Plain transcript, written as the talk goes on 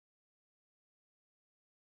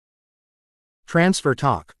Transfer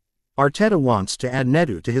talk. Arteta wants to add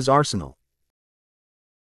Neto to his arsenal.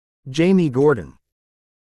 Jamie Gordon.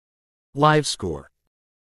 Live score.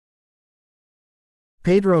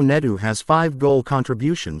 Pedro Neto has 5 goal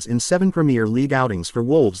contributions in 7 Premier League outings for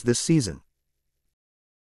Wolves this season.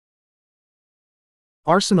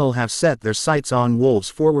 Arsenal have set their sights on Wolves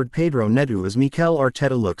forward Pedro Neto as Mikel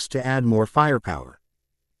Arteta looks to add more firepower.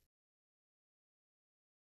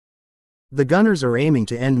 The Gunners are aiming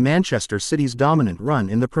to end Manchester City's dominant run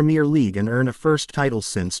in the Premier League and earn a first title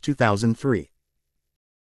since 2003.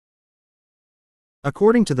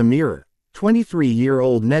 According to the Mirror,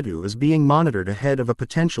 23-year-old Neto is being monitored ahead of a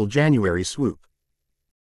potential January swoop.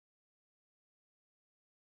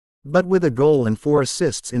 But with a goal and 4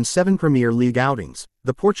 assists in 7 Premier League outings,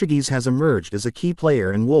 the Portuguese has emerged as a key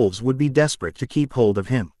player and Wolves would be desperate to keep hold of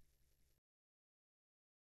him.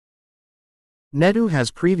 Neto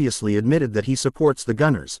has previously admitted that he supports the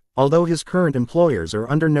Gunners, although his current employers are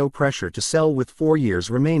under no pressure to sell with 4 years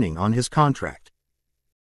remaining on his contract.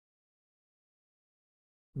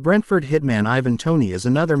 Brentford hitman Ivan Toney is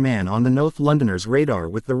another man on the North Londoners' radar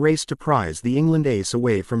with the race to prize the England ace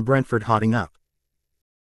away from Brentford hotting up.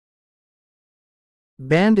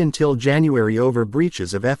 Banned until January over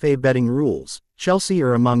breaches of FA betting rules, Chelsea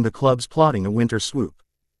are among the clubs plotting a winter swoop.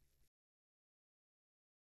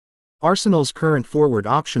 Arsenal's current forward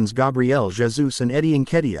options Gabriel Jesus and Eddie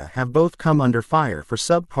Nketiah have both come under fire for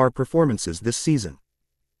subpar performances this season.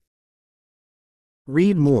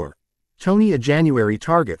 Read more. Toney a January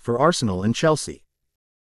target for Arsenal and Chelsea.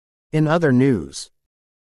 In other news,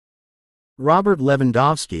 Robert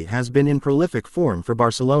Lewandowski has been in prolific form for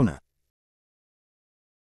Barcelona.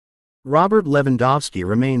 Robert Lewandowski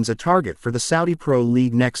remains a target for the Saudi Pro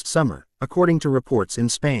League next summer, according to reports in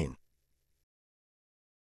Spain.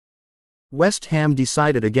 West Ham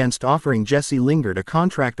decided against offering Jesse Lingard a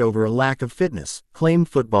contract over a lack of fitness, claimed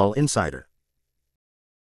Football Insider.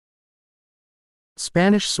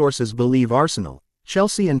 Spanish sources believe Arsenal,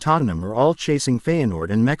 Chelsea and Tottenham are all chasing Feyenoord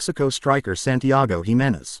and Mexico striker Santiago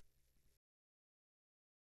Jimenez.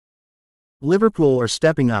 Liverpool are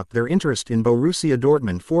stepping up their interest in Borussia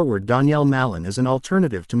Dortmund forward Daniel Malin as an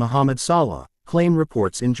alternative to Mohamed Salah, claim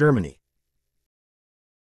reports in Germany.